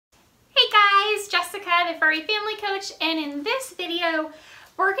Jessica, the Furry Family Coach, and in this video,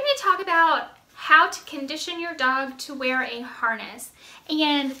 we're going to talk about how to condition your dog to wear a harness.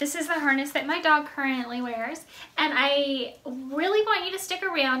 And this is the harness that my dog currently wears. And I really want you to stick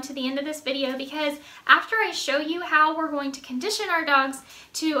around to the end of this video because after I show you how we're going to condition our dogs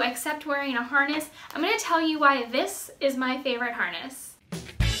to accept wearing a harness, I'm going to tell you why this is my favorite harness.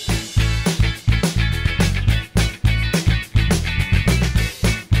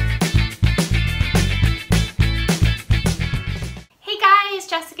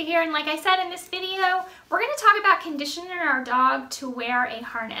 Jessica here, and like I said in this video, we're going to talk about conditioning our dog to wear a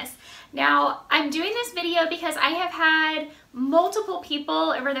harness. Now, I'm doing this video because I have had multiple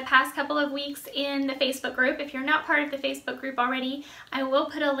people over the past couple of weeks in the Facebook group. If you're not part of the Facebook group already, I will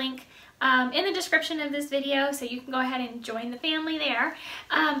put a link in the description of this video so you can go ahead and join the family there.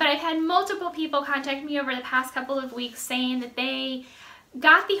 But I've had multiple people contact me over the past couple of weeks saying that they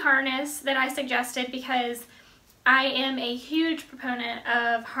got the harness that I suggested because I am a huge proponent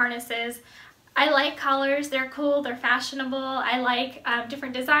of harnesses. I like collars, they're cool, they're fashionable. I like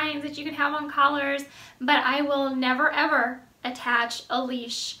different designs that you can have on collars, but I will never ever attach a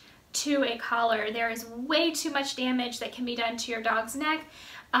leash to a collar. There is way too much damage that can be done to your dog's neck.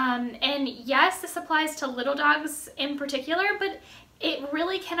 And yes, this applies to little dogs in particular, but it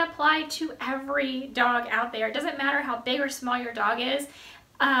really can apply to every dog out there. It doesn't matter how big or small your dog is.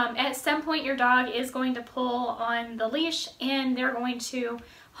 At some point your dog is going to pull on the leash and they're going to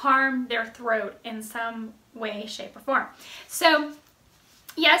harm their throat in some way, shape, or form. So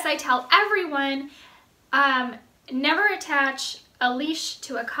yes, I tell everyone, never attach a leash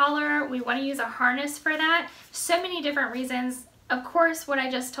to a collar. We want to use a harness for that. So many different reasons. Of course, what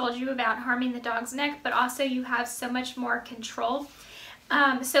I just told you about harming the dog's neck, but also you have so much more control.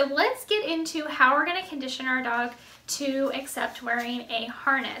 So let's get into how we're going to condition our dog to accept wearing a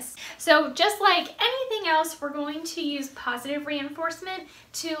harness. So just like anything else, we're going to use positive reinforcement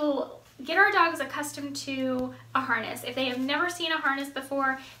to get our dogs accustomed to a harness. If they have never seen a harness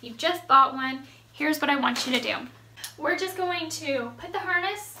before, you've just bought one, here's what I want you to do. We're just going to put the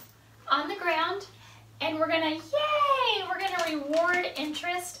harness on the ground and we're gonna, yay, we're gonna reward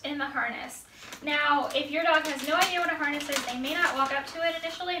interest in the harness. Now, if your dog has no idea what a harness is, they may not walk up to it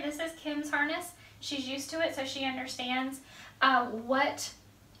initially. This is Kim's harness. She's used to it, so she understands what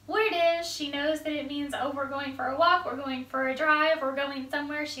it is. She knows that it means, oh, we're going for a walk, we're going for a drive, we're going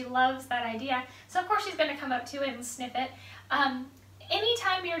somewhere. She loves that idea. So of course she's going to come up to it and sniff it.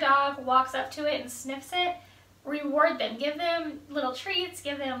 Anytime your dog walks up to it and sniffs it, reward them. Give them little treats,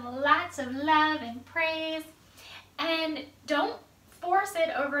 give them lots of love and praise, and don't force it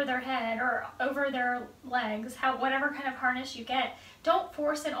over their head or over their legs, whatever kind of harness you get. Don't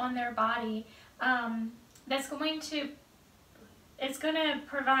force it on their body. It's going to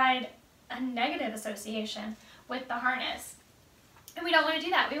provide a negative association with the harness. And we don't want to do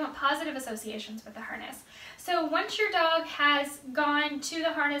that. We want positive associations with the harness. So once your dog has gone to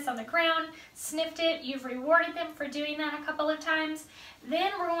the harness on the ground, sniffed it, you've rewarded them for doing that a couple of times,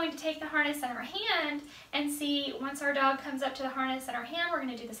 then we're going to take the harness in our hand and see, once our dog comes up to the harness in our hand, we're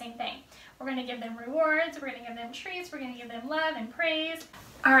going to do the same thing. We're going to give them rewards, we're going to give them treats, we're going to give them love and praise.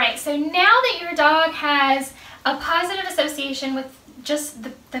 Alright, so now that your dog has a positive association with just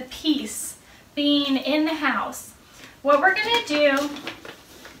the peace being in the house, what we're going to do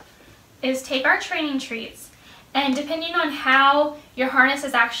is take our training treats, and depending on how your harness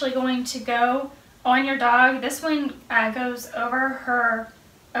is actually going to go on your dog, this one goes over her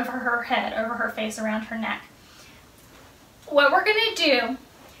head, over her face, around her neck. What we're going to do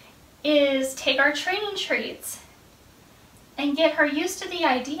is take our training treats and get her used to the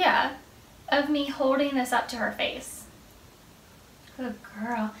idea of me holding this up to her face. Good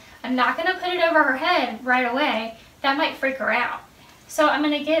girl. I'm not going to put it over her head right away. That might freak her out. So I'm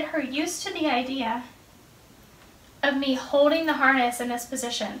going to get her used to the idea of me holding the harness in this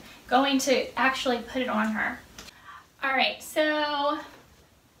position, going to actually put it on her. Alright, so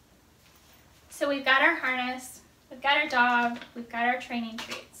we've got our harness, we've got our dog, we've got our training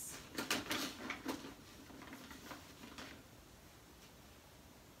treats.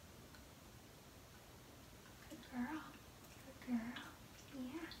 Good girl, good girl.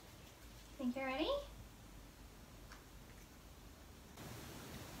 Yeah. Think you're ready?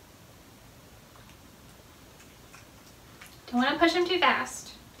 Don't want to push them too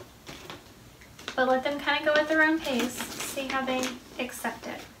fast, but let them kind of go at their own pace, see how they accept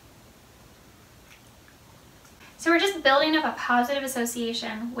it. So we're just building up a positive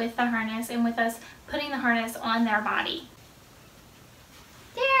association with the harness and with us putting the harness on their body.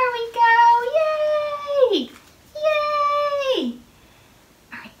 There we go, yay! Yay!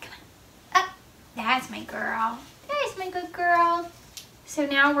 All right, come on, up. my girl. There's my good girl. So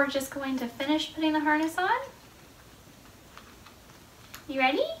now we're just going to finish putting the harness on. You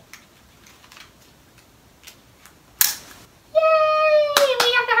ready? Yay! We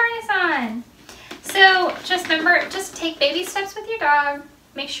got the harness on. So just remember, just take baby steps with your dog.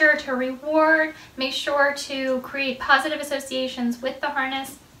 Make sure to reward. Make sure to create positive associations with the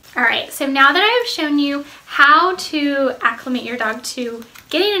harness. All right, so now that I've shown you how to acclimate your dog to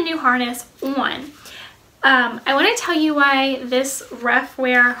getting a new harness on, I want to tell you why this rough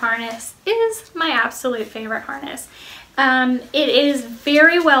wear harness is my absolute favorite harness. It is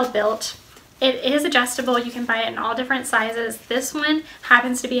very well built. It is adjustable. You can buy it in all different sizes. This one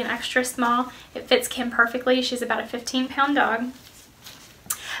happens to be an extra small. It fits Kim perfectly. She's about a 15-pound dog.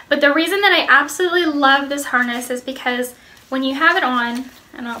 But the reason that I absolutely love this harness is because when you have it on,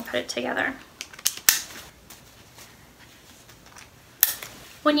 and I'll put it together.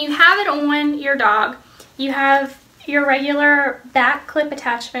 When you have it on your dog, you have your regular back clip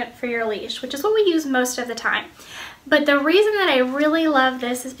attachment for your leash, which is what we use most of the time. But the reason that I really love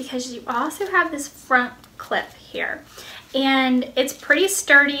this is because you also have this front clip here. And it's pretty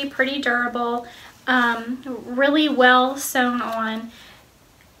sturdy, pretty durable, really well sewn on.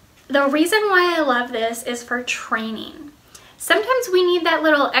 The reason why I love this is for training. Sometimes we need that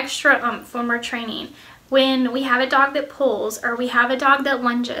little extra oomph when we're training. When we have a dog that pulls or we have a dog that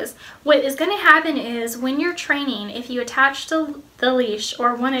lunges, what is going to happen is when you're training, if you attach the leash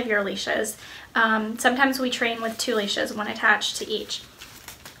or one of your leashes, sometimes we train with 2 leashes, one attached to each.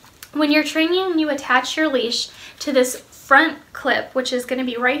 When you're training, you attach your leash to this front clip, which is going to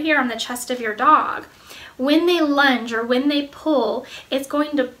be right here on the chest of your dog. When they lunge or when they pull, it's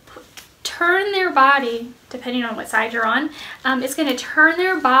going to turn their body, depending on what side you're on, it's going to turn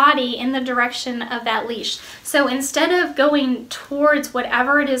their body in the direction of that leash. So instead of going towards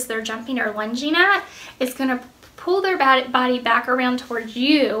whatever it is they're jumping or lunging at, it's going to pull their body back around towards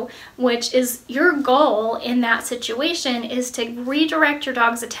you, which is your goal in that situation, is to redirect your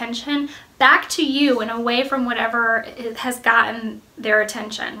dog's attention back to you and away from whatever has gotten their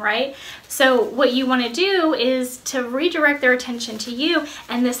attention, right? So what you want to do is to redirect their attention to you,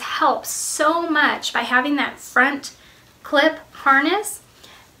 and this helps so much by having that front clip harness.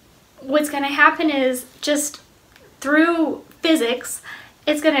 What's going to happen is, just through physics,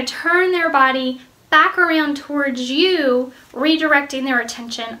 it's going to turn their body back around towards you, redirecting their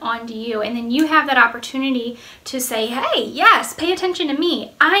attention onto you. And then you have that opportunity to say, hey, yes, pay attention to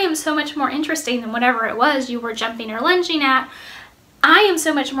me. I am so much more interesting than whatever it was you were jumping or lunging at. I am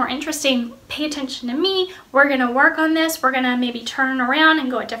so much more interesting. Pay attention to me. We're gonna work on this. We're gonna maybe turn around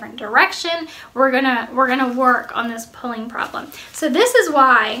and go a different direction. We're gonna work on this pulling problem. So this is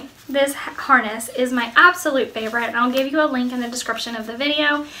why this harness is my absolute favorite, and I'll give you a link in the description of the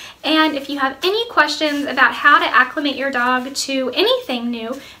video. And if you have any questions about how to acclimate your dog to anything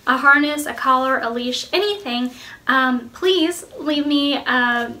new, a harness, a collar, a leash, anything, please leave me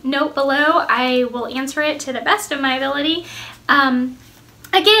a note below. I will answer it to the best of my ability.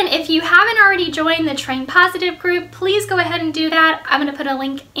 Again, if you haven't already joined the Train Positive group, please go ahead and do that. I'm going to put a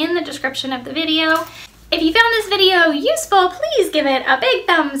link in the description of the video. If you found this video useful, please give it a big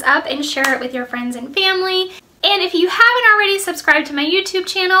thumbs up and share it with your friends and family. And if you haven't already subscribed to my YouTube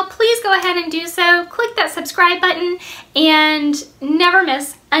channel, please go ahead and do so. Click that subscribe button and never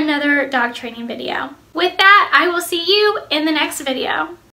miss another dog training video. With that, I will see you in the next video.